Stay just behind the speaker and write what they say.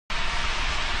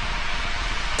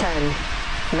10,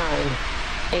 9,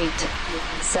 8,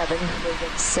 7,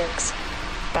 6,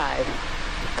 5,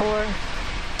 4,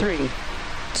 3,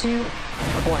 2,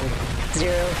 1,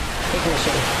 0.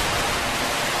 Ignition.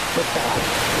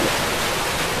 Liftoff.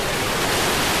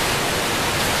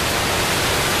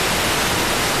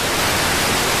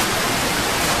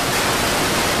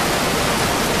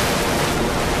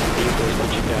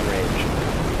 Reaching downrange.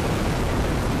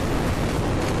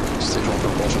 Stage 1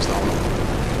 propulsion's nominal.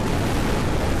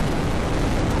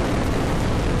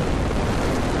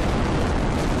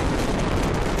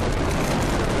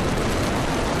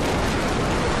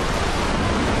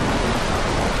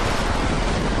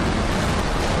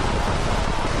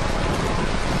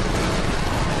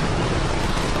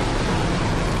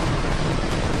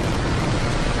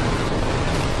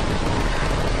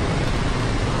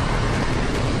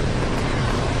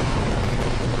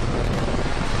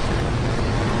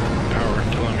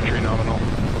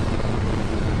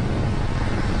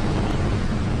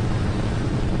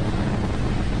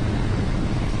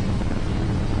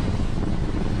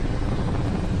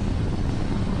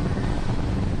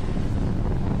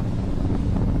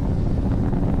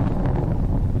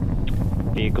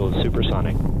 Vehicle is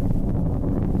supersonic.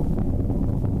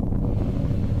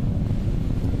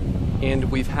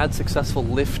 And we've had successful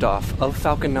liftoff of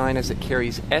Falcon 9 as it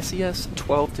carries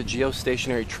SES-12 to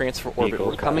Geostationary Transfer Orbit.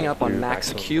 We're coming up on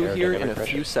max Q here in a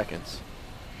few seconds.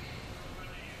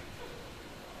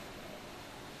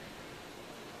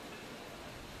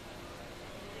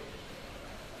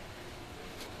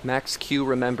 Max Q,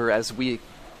 remember, as we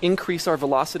increase our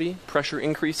velocity, pressure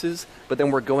increases, but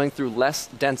then we're going through less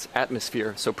dense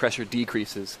atmosphere, so pressure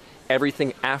decreases.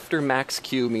 Everything after max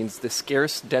Q means the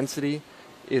scarce density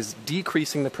is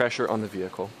decreasing the pressure on the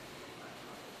vehicle.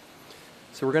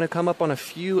 So we're going to come up on a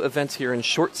few events here in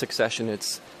short succession.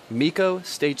 It's MECO,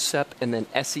 stage SEP, and then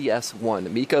SES-1.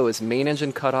 MECO is main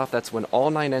engine cutoff. That's when all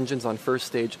 9 engines on first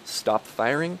stage stop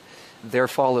firing. There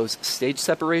follows stage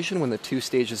separation, when the 2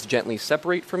 stages gently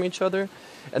separate from each other.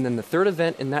 And then the third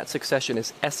event in that succession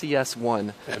is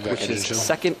SES-1, which is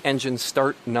second engine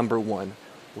start number 1.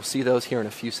 We'll see those here in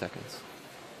a few seconds.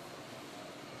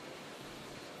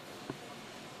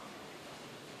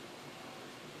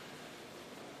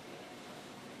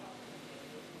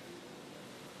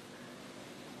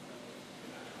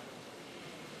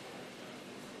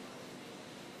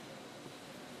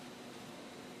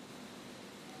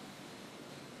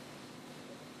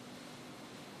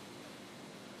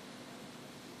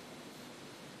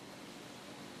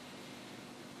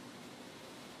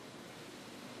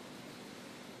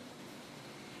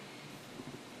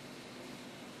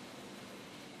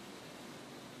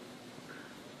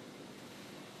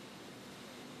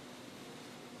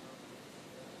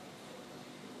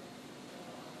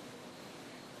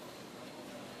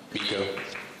 MECO.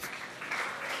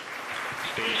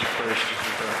 Stage separation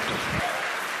confirmed.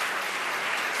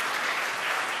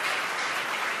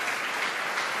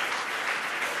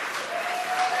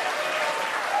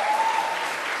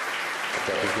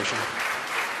 Got ignition.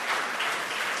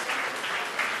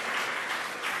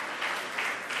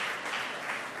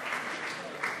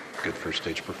 Good first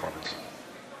stage performance.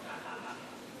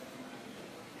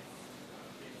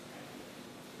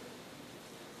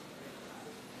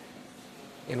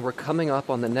 And we're coming up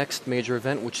on the next major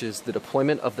event, which is the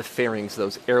deployment of the fairings,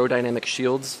 those aerodynamic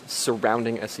shields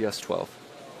surrounding SES-12.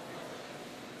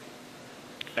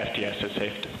 FTS is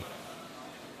safe.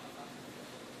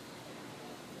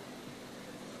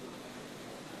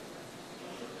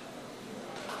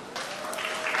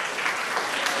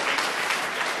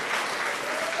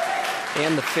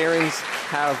 And the fairings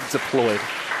have deployed.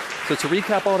 So to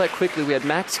recap all that quickly, we had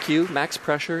max Q, max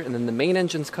pressure, and then the main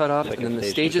engines cut off, and then the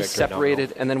stages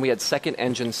separated, and then we had second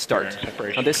engine start.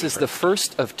 Now this is the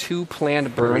first of 2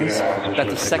 planned burns that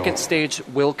the second stage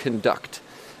will conduct.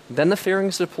 Then the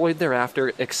fairings deployed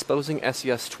thereafter, exposing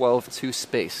SES-12 to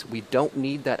space. We don't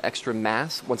need that extra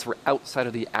mass once we're outside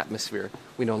of the atmosphere.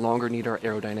 We no longer need our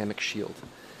aerodynamic shield.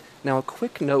 Now a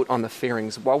quick note on the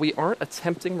fairings. While we aren't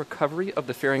attempting recovery of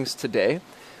the fairings today,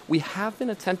 we have been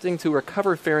attempting to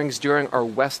recover fairings during our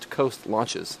West Coast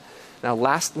launches. Now,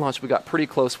 last launch we got pretty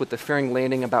close with the fairing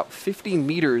landing about 50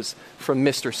 meters from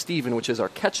Mr. Steven, which is our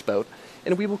catch boat,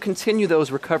 and we will continue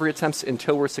those recovery attempts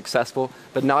until we're successful,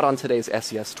 but not on today's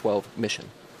SES-12 mission.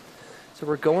 So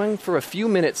we're going for a few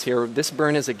minutes here. This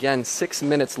burn is, again, 6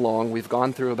 minutes long. We've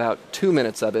gone through about 2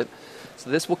 minutes of it. So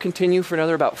this will continue for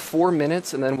another about 4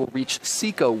 minutes, and then we'll reach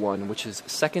SECO-1, which is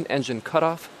second engine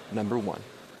cutoff number 1.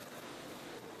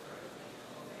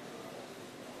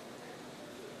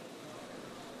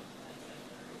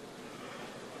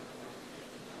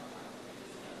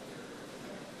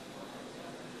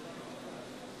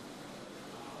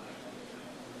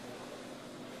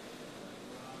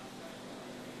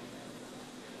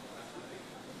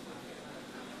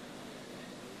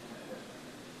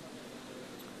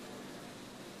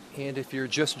 And if you're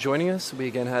just joining us, we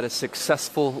again had a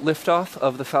successful liftoff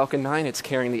of the Falcon 9. It's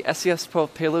carrying the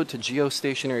SES-12 payload to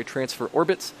Geostationary Transfer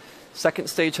Orbits. Second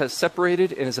stage has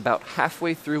separated and is about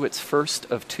halfway through its first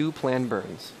of 2 planned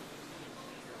burns.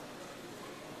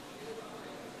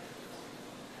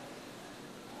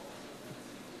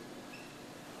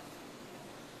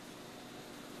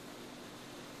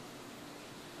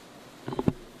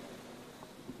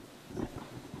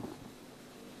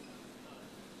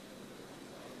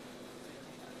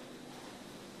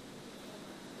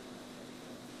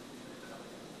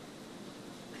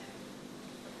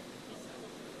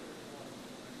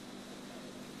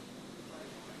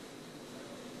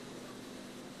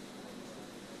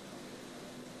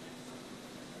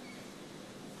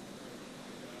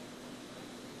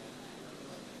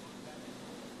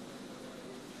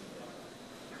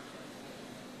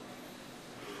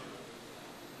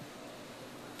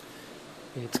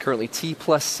 It's currently T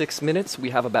plus 6 minutes. We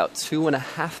have about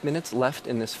 2.5 minutes left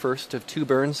in this first of 2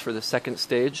 burns for the second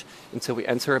stage until we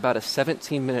enter about a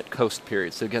 17-minute coast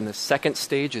period. So again, the second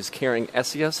stage is carrying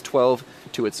SES-12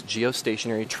 to its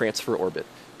geostationary transfer orbit.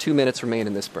 2 minutes remain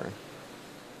in this burn.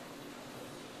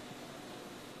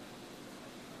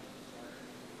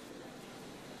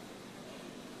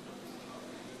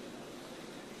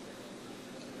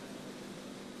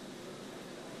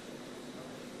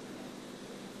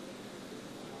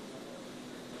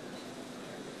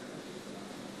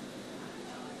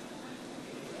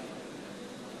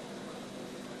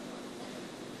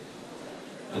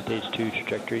 Stage 2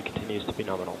 trajectory continues to be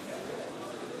nominal.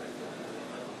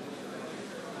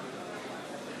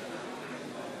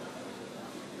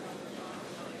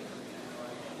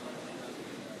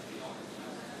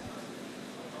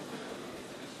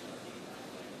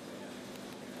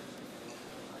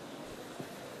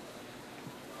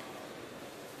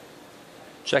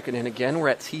 Checking in again, we're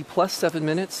at T plus 7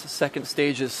 minutes. Second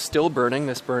stage is still burning.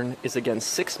 This burn is again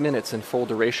 6 minutes in full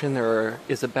duration.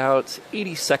 Is about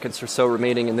 80 seconds or so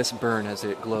remaining in this burn as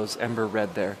it glows ember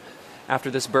red there. After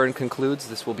this burn concludes,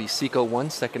 this will be SECO-1,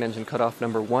 second engine cutoff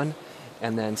number 1,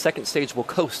 and then second stage will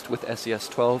coast with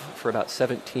SES-12 for about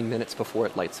 17 minutes before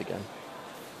it lights again.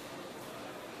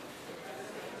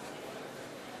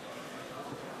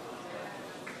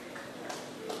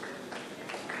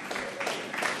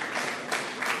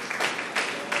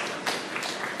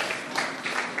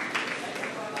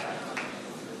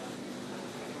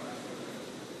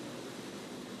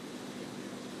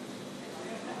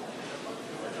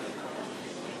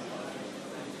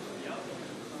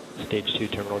 Stage 2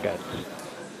 terminal guidance.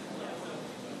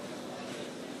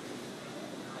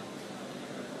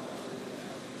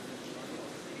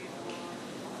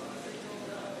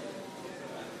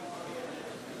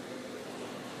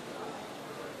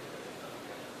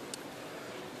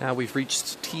 Now we've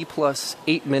reached T plus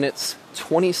 8 minutes.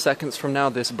 20 seconds from now,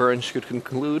 this burn should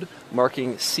conclude,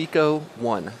 marking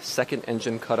SECO-1, second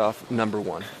engine cutoff number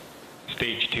 1.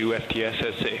 Stage 2 FTS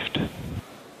has safed.